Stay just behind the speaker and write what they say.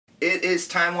It is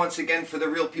time once again for the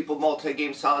Real People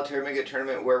Multi-Game Solitaire Mega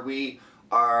Tournament, where we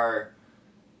are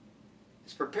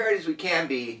as prepared as we can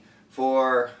be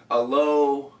for a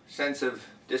low sense of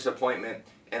disappointment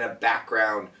and a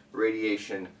background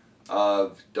radiation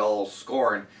of dull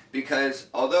scorn. Because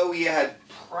although we had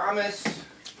promised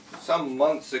some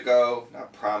months ago,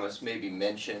 not promised, maybe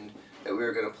mentioned, that we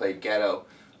were going to play Ghetto,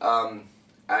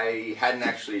 I hadn't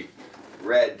actually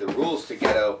read the rules to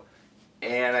Ghetto,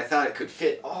 and I thought it could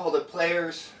fit all the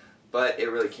players, but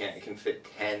it really can't. It can fit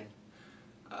 10.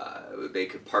 They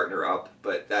could partner up,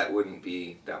 but that wouldn't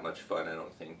be that much fun, I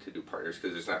don't think, to do partners,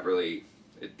 because there's not really,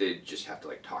 they just have to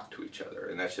like talk to each other,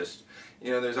 and that's just, you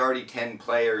know, there's already 10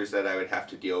 players that I would have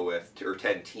to deal with, or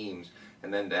 10 teams,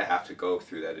 and then to have to go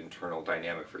through that internal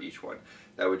dynamic for each one.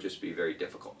 That would just be very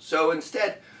difficult. So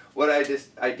instead, what I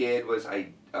did was I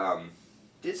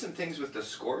did some things with the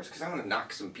scores, because I want to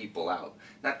knock some people out.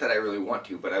 Not that I really want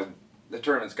to, but the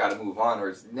tournament's got to move on, or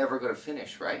it's never going to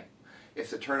finish, right?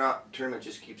 If the tournament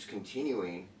just keeps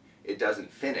continuing, it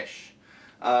doesn't finish.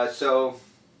 So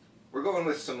we're going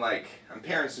with some, like, I'm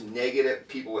pairing some negative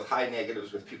people with high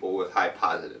negatives with people with high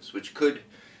positives, which could,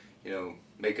 you know,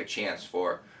 make a chance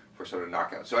for sort of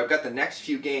knockout. So I've got the next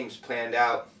few games planned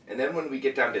out, and then when we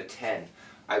get down to 10,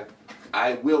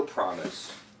 I will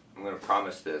promise, I'm going to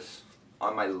promise this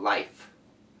on my life,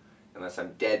 unless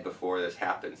I'm dead before this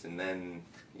happens, and then,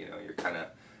 you know, you're kind of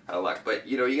out of luck. But,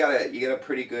 you know, you got a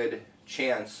pretty good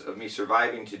chance of me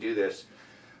surviving to do this.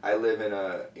 I live in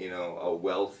a, you know, a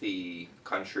wealthy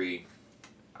country,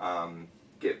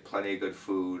 get plenty of good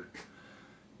food,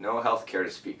 no health care to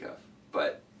speak of,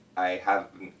 but I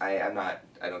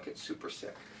don't get super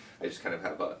sick. I just kind of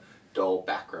have a dull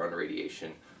background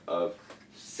radiation of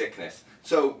sickness.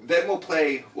 So then we'll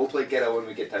play Ghetto when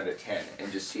we get down to 10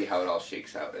 and just see how it all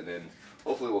shakes out, and then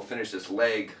hopefully we'll finish this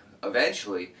leg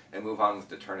eventually and move on with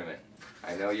the tournament.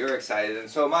 I know you're excited, and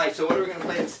so am I. So what are we going to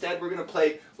play instead? We're going to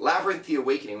play Labyrinth: The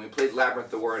Awakening. We played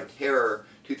Labyrinth: The War on Terror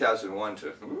 2001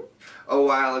 a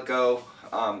while ago,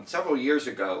 several years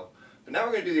ago. But now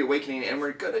we're going to do The Awakening, and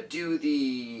we're going to do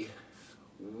the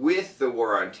with the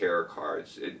War on Terror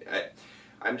cards.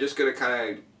 I'm just going to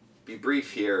kind of be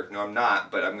brief here. No, I'm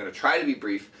not, but I'm going to try to be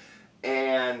brief,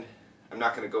 and I'm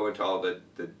not going to go into all the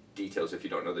details if you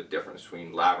don't know the difference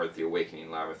between Labyrinth: The Awakening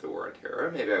and Labyrinth: The War on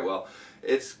Terror. Maybe I will.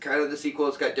 It's kind of the sequel.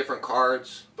 It's got different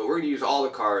cards, but we're going to use all the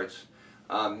cards,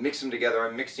 mix them together.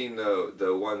 I'm mixing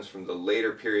the ones from the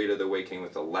later period of the Awakening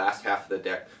with the last half of the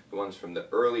deck, the ones from the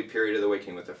early period of the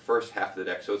Awakening with the first half of the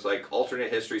deck. So it's like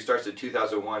alternate history, starts at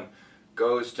 2001,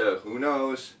 goes to who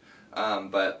knows,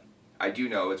 but I do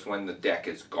know it's when the deck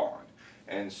is gone.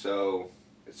 And so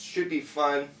it should be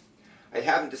fun. I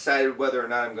haven't decided whether or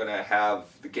not I'm going to have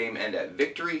the game end at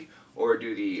victory or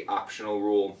do the optional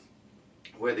rule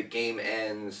where the game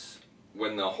ends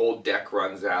when the whole deck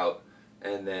runs out,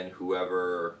 and then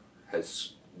whoever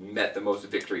has met the most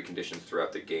victory conditions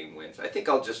throughout the game wins. I think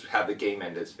I'll just have the game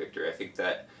end as victory. I think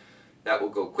that will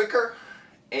go quicker,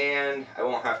 and I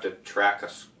won't have to track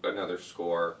another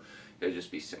score. It'll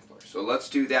just be simpler. So let's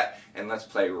do that, and let's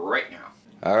play right now.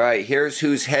 Alright, here's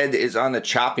whose head is on the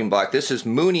chopping block. This is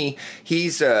Mooney.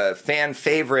 He's a fan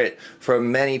favorite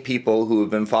from many people who have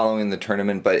been following the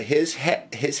tournament, but his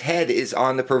head is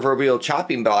on the proverbial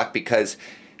chopping block because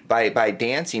by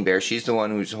Dancing Bear, she's the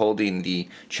one who's holding the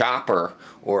chopper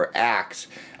or axe,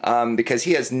 because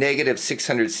he has negative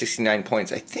 669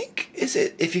 points. I think, is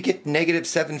it, if you get negative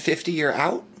 750, you're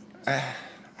out?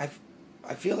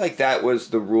 I feel like that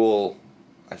was the rule.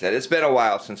 I said, it's been a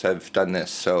while since I've done this,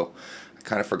 so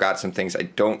kind of forgot some things. I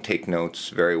don't take notes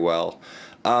very well.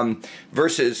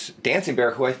 Versus Dancing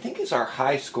Bear, who I think is our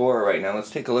high scorer right now.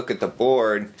 Let's take a look at the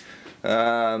board.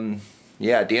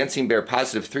 Yeah, Dancing Bear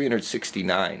positive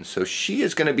 369. So she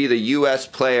is going to be the U.S.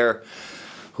 player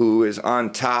who is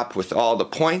on top with all the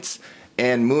points.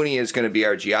 And Mooney is going to be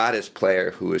our Giada's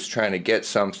player who is trying to get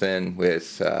something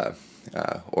with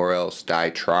or else die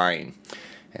trying.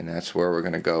 And that's where we're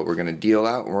going to go. We're going to deal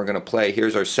out and we're going to play.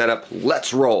 Here's our setup.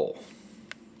 Let's roll.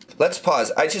 Let's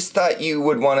pause. I just thought you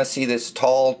would want to see this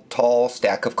tall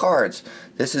stack of cards.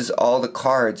 This is all the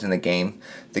cards in the game.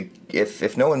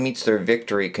 If no one meets their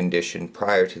victory condition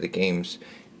prior to the game's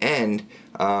end,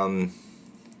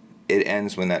 it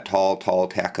ends when that tall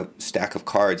stack of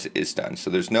cards is done. So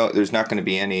there's not going to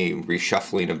be any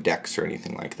reshuffling of decks or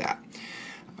anything like that.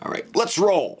 All right, let's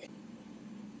roll.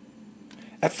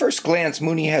 At first glance,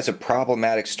 Mooney has a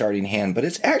problematic starting hand, but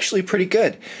it's actually pretty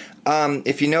good.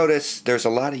 If you notice, there's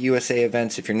a lot of USA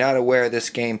events. If you're not aware of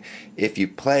this game, if you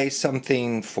play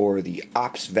something for the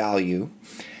ops value,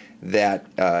 that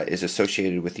is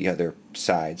associated with the other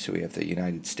side, so we have the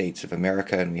United States of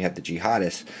America and we have the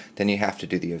jihadists, then you have to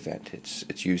do the event.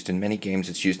 It's used in many games.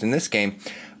 It's used in this game.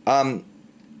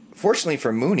 Fortunately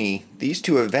for Mooney, these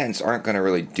two events aren't going to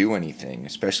really do anything,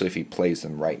 especially if he plays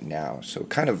them right now. So it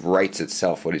kind of writes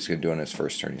itself what he's going to do on his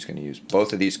first turn. He's going to use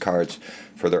both of these cards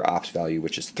for their ops value,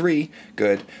 which is 3.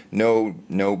 Good. No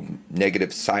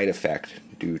negative side effect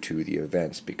due to the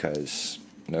events, because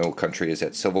no country is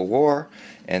at civil war,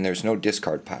 and there's no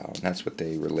discard pile, and that's what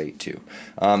they relate to.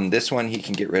 This one he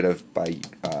can get rid of by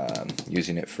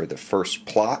using it for the first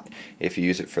plot. If you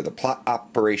use it for the plot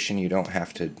operation, you don't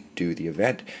have to do the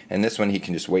event. And this one he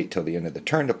can just wait till the end of the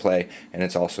turn to play, and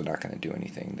it's also not going to do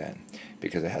anything then,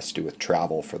 because it has to do with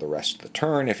travel for the rest of the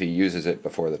turn. If he uses it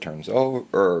before the turn's over,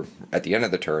 or at the end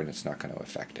of the turn, it's not going to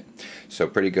affect it. So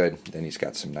pretty good. Then he's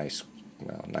got some nice,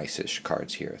 well, nice-ish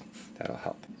cards here. That'll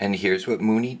help. And here's what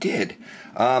Mooney did.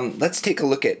 Let's take a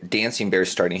look at Dancing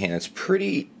Bear's starting hand. It's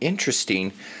pretty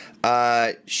interesting.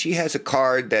 She has a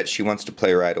card that she wants to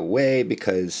play right away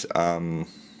because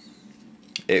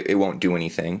it won't do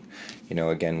anything, you know,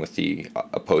 again with the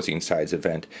opposing side's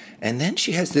event. And then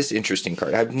she has this interesting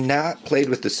card. I've not played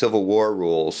with the Civil War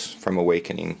rules from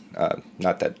Awakening.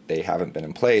 Not that they haven't been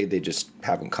in play, they just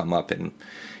haven't come up in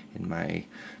my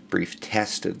brief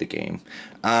test of the game.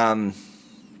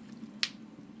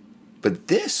 But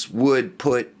this would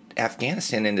put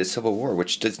Afghanistan into civil war,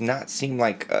 which does not seem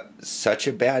like such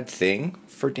a bad thing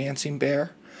for Dancing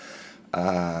Bear.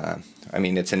 I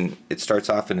mean, it starts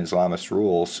off in Islamist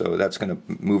rule, so that's going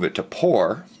to move it to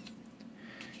poor.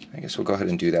 I guess we'll go ahead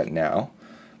and do that now.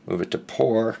 Move it to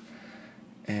poor,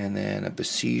 and then a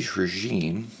besieged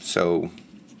regime. So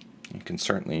you can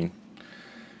certainly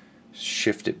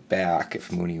shift it back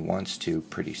if Mooney wants to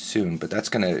pretty soon, but that's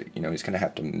gonna, you know, he's gonna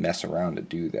have to mess around to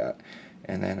do that.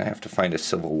 And then I have to find a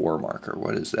Civil War marker.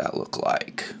 What does that look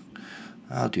like?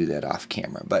 I'll do that off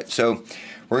camera. But so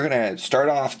we're gonna start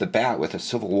off the bat with a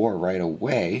Civil War right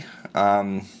away.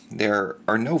 There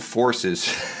are no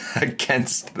forces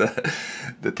against the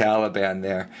Taliban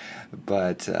there,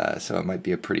 but so it might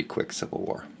be a pretty quick Civil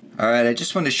War. Alright, I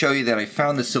just wanted to show you that I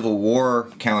found the Civil War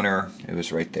counter, it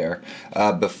was right there,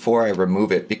 before I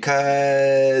remove it,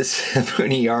 because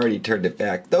Mooney already turned it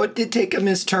back. Though it did take him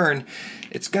his turn,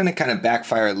 it's going to kind of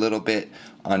backfire a little bit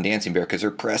on Dancing Bear, because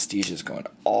her prestige is going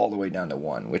all the way down to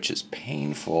 1, which is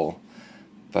painful,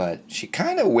 but she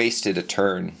kind of wasted a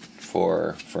turn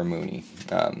for Mooney,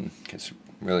 because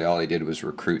really all he did was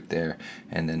recruit there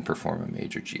and then perform a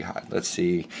major jihad. Let's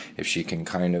see if she can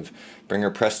kind of bring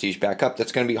her prestige back up.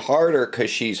 That's going to be harder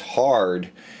because she's hard.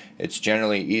 It's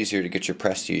generally easier to get your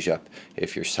prestige up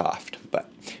if you're soft, but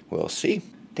we'll see.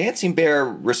 Dancing Bear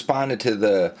responded to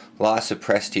the loss of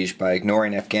prestige by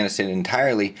ignoring Afghanistan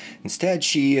entirely. Instead,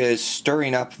 she is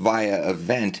stirring up via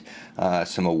event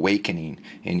some awakening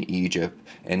in Egypt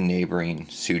and neighboring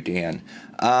Sudan.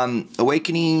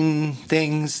 Awakening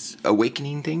things,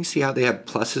 see how they have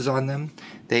pluses on them?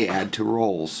 They add to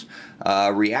rolls.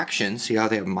 Reactions, see how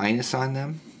they have minus on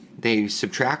them? They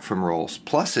subtract from rolls.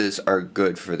 Pluses are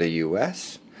good for the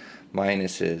US.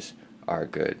 Minuses are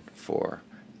good for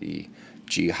the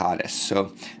jihadists.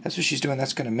 So that's what she's doing.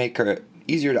 That's going to make her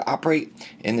easier to operate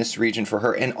in this region for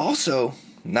her. And also,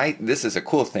 this is a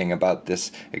cool thing about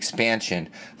this expansion,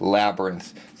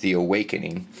 Labyrinth, the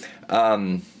Awakening.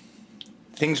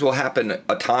 Things will happen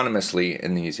autonomously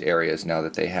in these areas now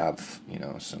that they have, you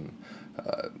know, some,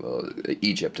 well,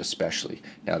 Egypt especially,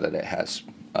 now that it has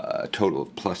a total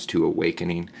of +2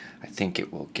 awakening. I think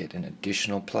it will get an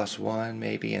additional +1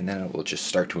 maybe, and then it will just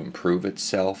start to improve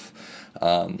itself,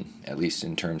 at least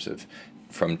in terms of,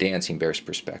 from Dancing Bear's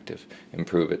perspective,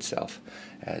 improve itself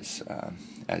as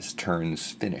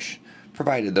turns finish,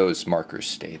 provided those markers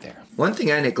stay there. One thing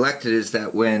I neglected is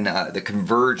that when the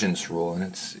convergence rule, and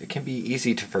it can be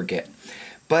easy to forget,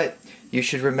 but you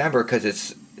should remember, because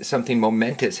it's something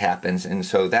momentous happens, and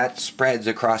so that spreads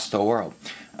across the world.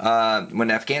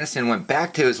 When Afghanistan went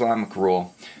back to Islamic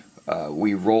rule,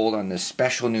 we rolled on this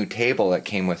special new table that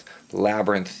came with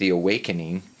Labyrinth the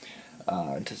Awakening.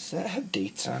 Does that have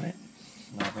dates on it?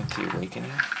 Labyrinth the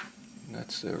Awakening?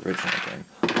 That's the original game.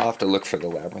 I'll have to look for the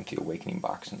Labyrinth the Awakening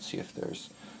box and see if there's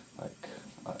like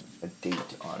a date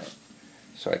on it,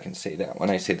 so I can say that when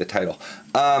I say the title.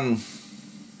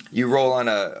 You roll on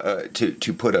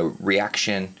to put a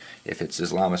reaction if it's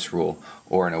Islamist rule,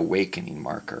 or an awakening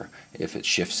marker if it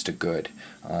shifts to good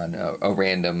on a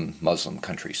random Muslim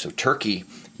country. So Turkey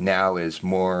now is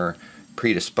more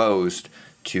predisposed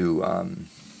to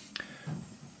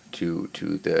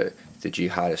the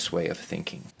jihadist way of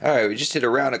thinking. All right, we just did a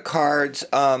round of cards.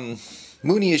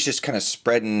 Mooney is just kind of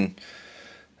spreading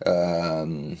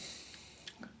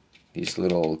these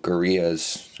little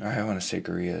guerrillas, I want to say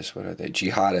guerrillas, what are they,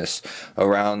 jihadists,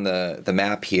 around the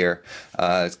map here.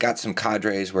 It's got some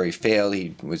cadres where he failed.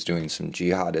 He was doing some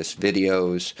jihadist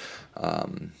videos,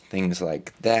 things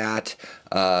like that.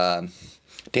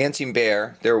 Dancing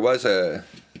Bear, there was a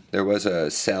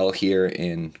cell here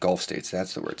in Gulf states.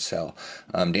 That's the word, cell.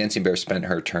 Dancing Bear spent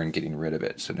her turn getting rid of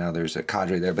it, so now there's a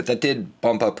cadre there. But that did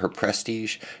bump up her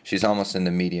prestige. She's almost in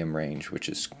the medium range, which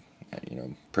is, you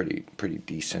know, pretty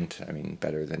decent. I mean,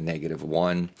 better than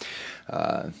 -1.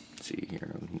 See here,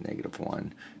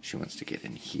 -1. She wants to get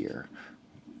in here.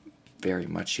 Very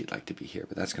much she'd like to be here,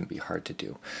 but that's going to be hard to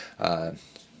do.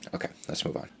 Okay, let's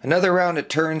move on. Another round of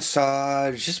turns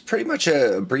saw just pretty much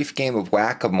a brief game of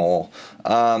whack-a-mole.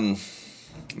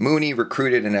 Mooney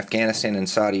recruited in Afghanistan and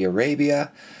Saudi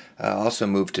Arabia. Also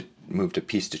moved a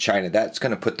piece to China. That's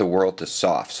going to put the world to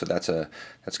soft. So that's going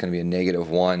to be a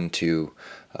 -1 to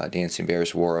Dancing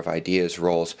Bear's War of Ideas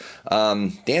rolls.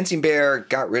 Dancing Bear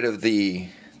got rid of the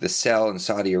cell in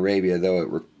Saudi Arabia,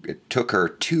 though it took her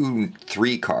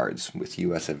 2-3 cards with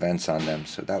U.S. events on them.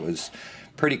 So that was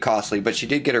pretty costly, but she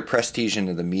did get her prestige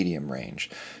into the medium range.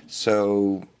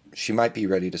 So she might be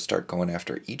ready to start going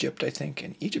after Egypt, I think.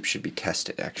 And Egypt should be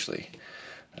tested, actually.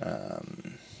 I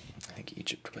think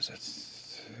Egypt was a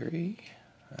 3.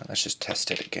 Let's just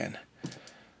test it again. I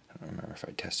don't remember if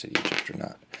I tested Egypt or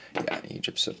not. Yeah,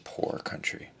 Egypt's a poor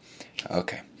country.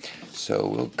 Okay, so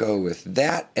we'll go with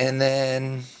that, and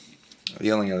then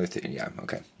the only other thing, yeah,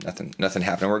 okay, nothing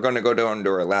happened. We're going to go down to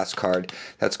our last card.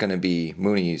 That's going to be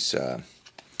Mooney's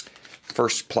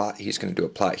first plot. He's going to do a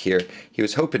plot here. He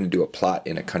was hoping to do a plot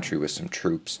in a country with some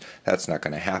troops. That's not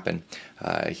going to happen.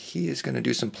 He is going to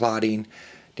do some plotting.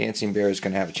 Dancing Bear is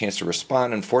going to have a chance to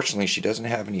respond. Unfortunately, she doesn't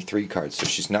have any 3 cards, so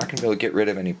she's not going to be able to get rid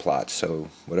of any plots. So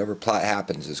whatever plot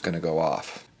happens is going to go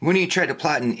off. Mooney tried to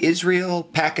plot in Israel,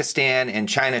 Pakistan, and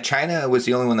China. China was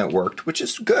the only one that worked, which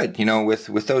is good. You know, with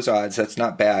those odds, that's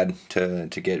not bad to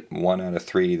get 1 out of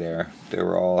 3 there. They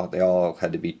all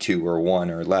had to be 2 or 1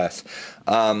 or less.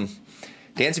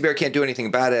 Dancing Bear can't do anything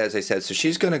about it, as I said, so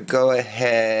she's going to go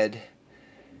ahead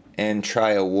and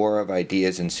try a War of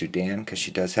Ideas in Sudan, because she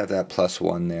does have that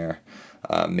 +1 there.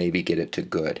 Maybe get it to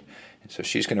good. So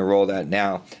she's going to roll that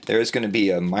now. There is going to be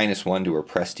a -1 to her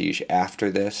prestige after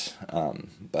this,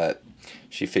 but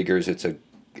she figures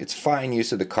it's fine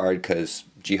use of the card because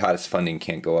jihadist funding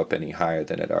can't go up any higher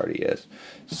than it already is.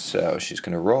 So she's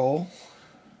going to roll.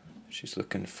 She's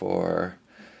looking for,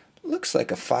 looks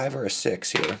like a 5 or a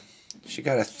 6 here. She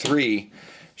got a 3.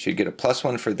 She'd get a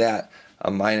 +1 for that, a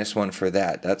 -1 for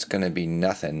that. That's going to be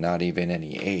nothing, not even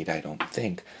any 8, I don't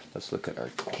think. Let's look at our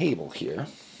table here.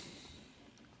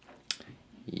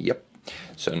 Yep.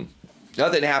 So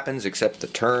nothing happens except the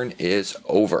turn is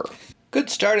over. Good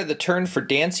start of the turn for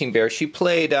Dancing Bear. She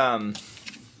played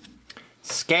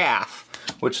Scaff,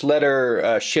 which let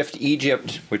her shift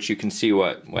Egypt, which you can see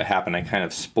what happened. I kind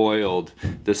of spoiled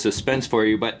the suspense for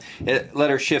you, but it let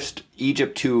her shift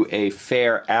Egypt to a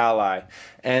fair ally.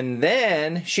 And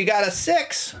then she got a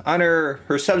 6 on her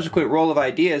subsequent Roll of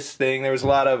Ideas thing. There was a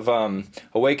lot of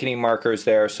awakening markers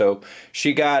there, so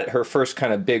she got her first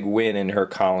kind of big win in her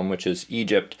column, which is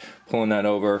Egypt, pulling that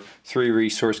over. 3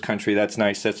 resource country, that's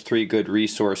nice. That's 3 good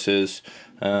resources.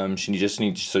 She just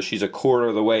needs, so she's a quarter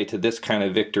of the way to this kind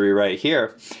of victory right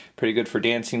here. Pretty good for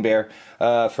Dancing Bear.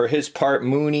 For his part,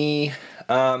 Mooney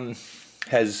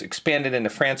has expanded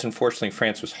into France. Unfortunately,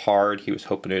 France was hard. He was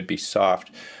hoping it would be soft,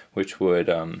 which would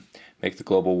make the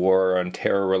global war on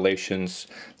terror relations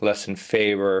less in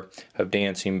favor of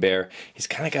Dancing Bear. He's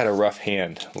kind of got a rough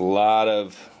hand. A lot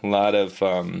of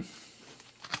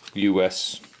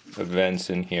U.S. events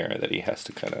in here that he has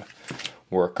to kind of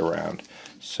work around.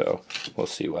 So we'll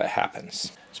see what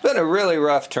happens. It's been a really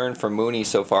rough turn for Mooney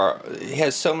so far. He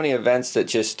has so many events that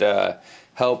just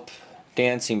help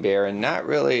Dancing Bear and not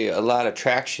really a lot of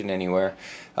traction anywhere.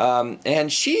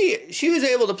 And she was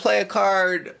able to play a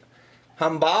card,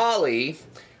 Hambali,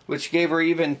 which gave her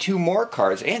even 2 more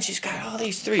cards. And she's got all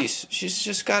these 3s. She's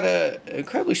just got an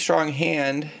incredibly strong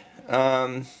hand.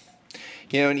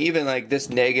 You know, and even like this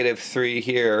 -3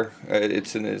 here,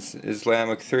 it's an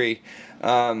Islamic 3,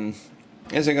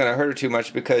 isn't going to hurt her too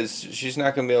much because she's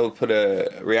not going to be able to put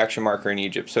a reaction marker in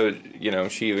Egypt. So, you know,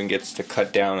 she even gets to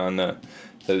cut down on the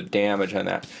damage on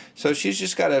that. So she's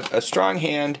just got a strong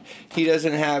hand. He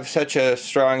doesn't have such a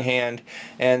strong hand,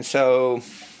 and so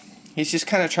he's just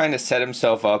kind of trying to set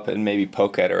himself up and maybe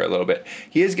poke at her a little bit.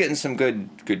 He is getting some good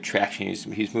traction.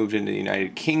 He's moved into the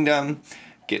United Kingdom,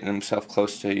 getting himself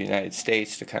close to the United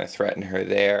States to kind of threaten her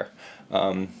there.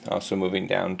 Also moving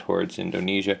down towards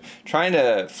Indonesia. Trying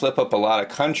to flip up a lot of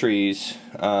countries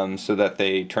so that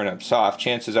they turn up soft.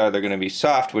 Chances are they're going to be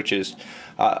soft, which is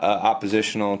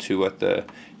oppositional to what the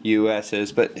U.S.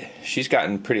 is, but she's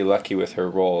gotten pretty lucky with her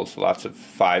rolls. Lots of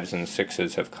 5s and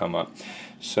 6s have come up.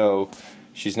 So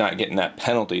she's not getting that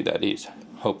penalty that he's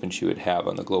hoping she would have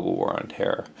on the global war on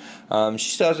terror. She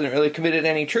still hasn't really committed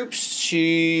any troops,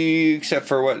 except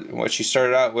for what she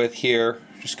started out with here,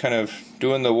 just kind of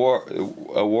doing a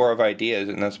war of ideas,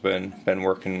 and that's been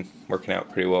working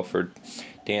out pretty well for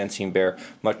Dancing Bear,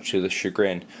 much to the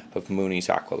chagrin of Mooney's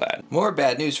Aqualad. More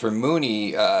bad news for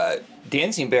Mooney.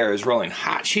 Dancing Bear is rolling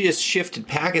hot. She just shifted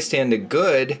Pakistan to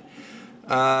good,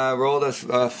 rolled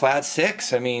a flat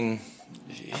 6. I mean,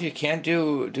 you can't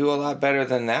do a lot better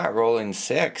than that, rolling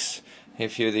 6.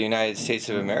 If you're the United States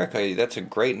of America, that's a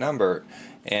great number.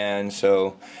 And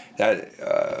so that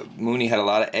Mooney had a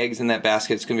lot of eggs in that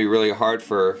basket. It's going to be really hard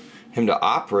for him to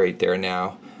operate there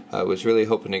now. I was really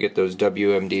hoping to get those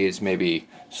WMDs, maybe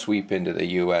sweep into the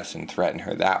U.S. and threaten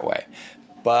her that way.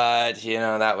 But, you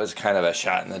know, that was kind of a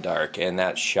shot in the dark, and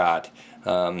that shot,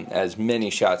 as many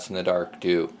shots in the dark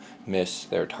do, miss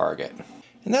their target.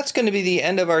 And that's going to be the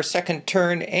end of our second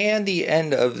turn and the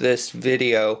end of this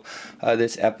video,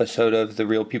 this episode of the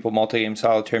Real People Multi-Game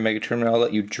Solitaire Mega Tournament. I'll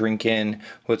let you drink in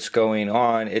what's going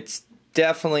on. It's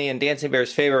definitely in Dancing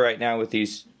Bear's favor right now with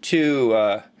these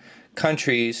two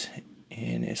countries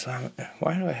in Islam.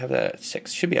 Why do I have that at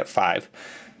 6? Should be at 5.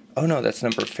 Oh no, that's the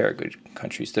number of fair good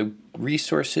countries. The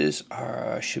resources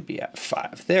should be at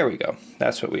 5. There we go.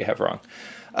 That's what we have wrong.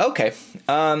 Okay.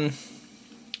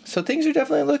 So things are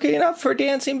definitely looking up for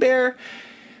Dancing Bear.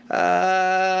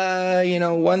 You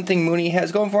know, one thing Mooney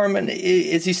has going for him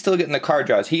is he's still getting the card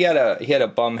draws. He had a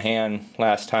bum hand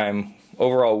last time.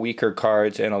 Overall weaker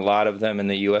cards, and a lot of them in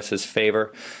the U.S.'s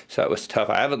favor. So that was tough.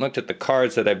 I haven't looked at the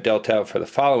cards that I've dealt out for the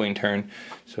following turn.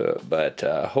 But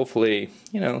hopefully,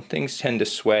 you know, things tend to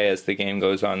sway as the game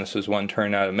goes on. This was one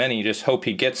turn out of many. You just hope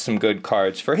he gets some good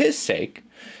cards for his sake.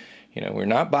 You know, we're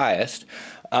not biased.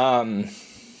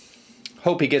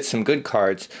 Hope he gets some good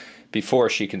cards before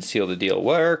she can seal the deal.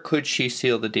 Where could she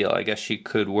seal the deal? I guess she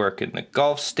could work in the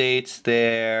Gulf states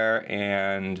there,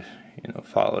 and you know,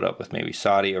 follow it up with maybe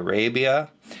Saudi Arabia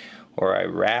or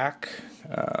Iraq.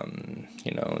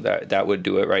 You know, that would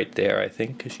do it right there, I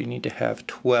think, because you need to have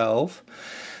 12.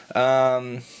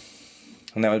 And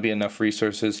that would be enough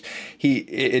resources.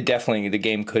 Definitely, the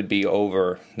game could be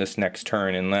over this next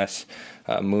turn unless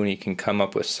Mooney can come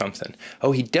up with something.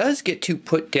 Oh, he does get to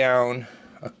put down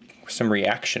some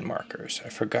reaction markers. I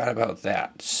forgot about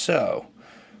that. So,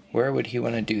 where would he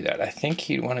want to do that? I think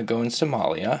he'd want to go in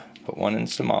Somalia. Put one in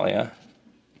Somalia.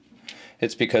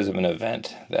 It's because of an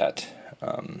event that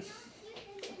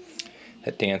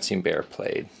that Dancing Bear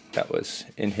played that was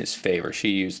in his favor. She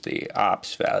used the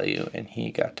ops value, and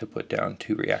he got to put down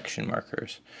 2 reaction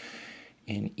markers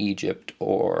in Egypt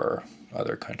or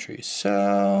other countries.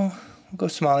 So we'll go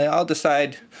Somalia. I'll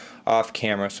decide off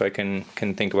camera so I can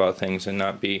think about things and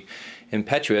not be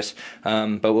impetuous.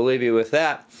 But we'll leave you with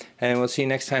that, and we'll see you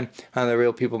next time on the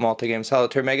Real People Multi-Game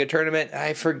Solitaire Mega Tournament.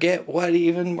 I forget what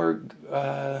even we're...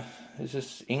 is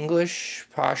this English?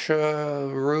 Pasha,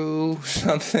 Roo,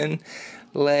 something?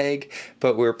 Leg?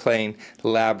 But we're playing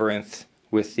Labyrinth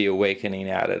with the Awakening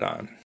added on.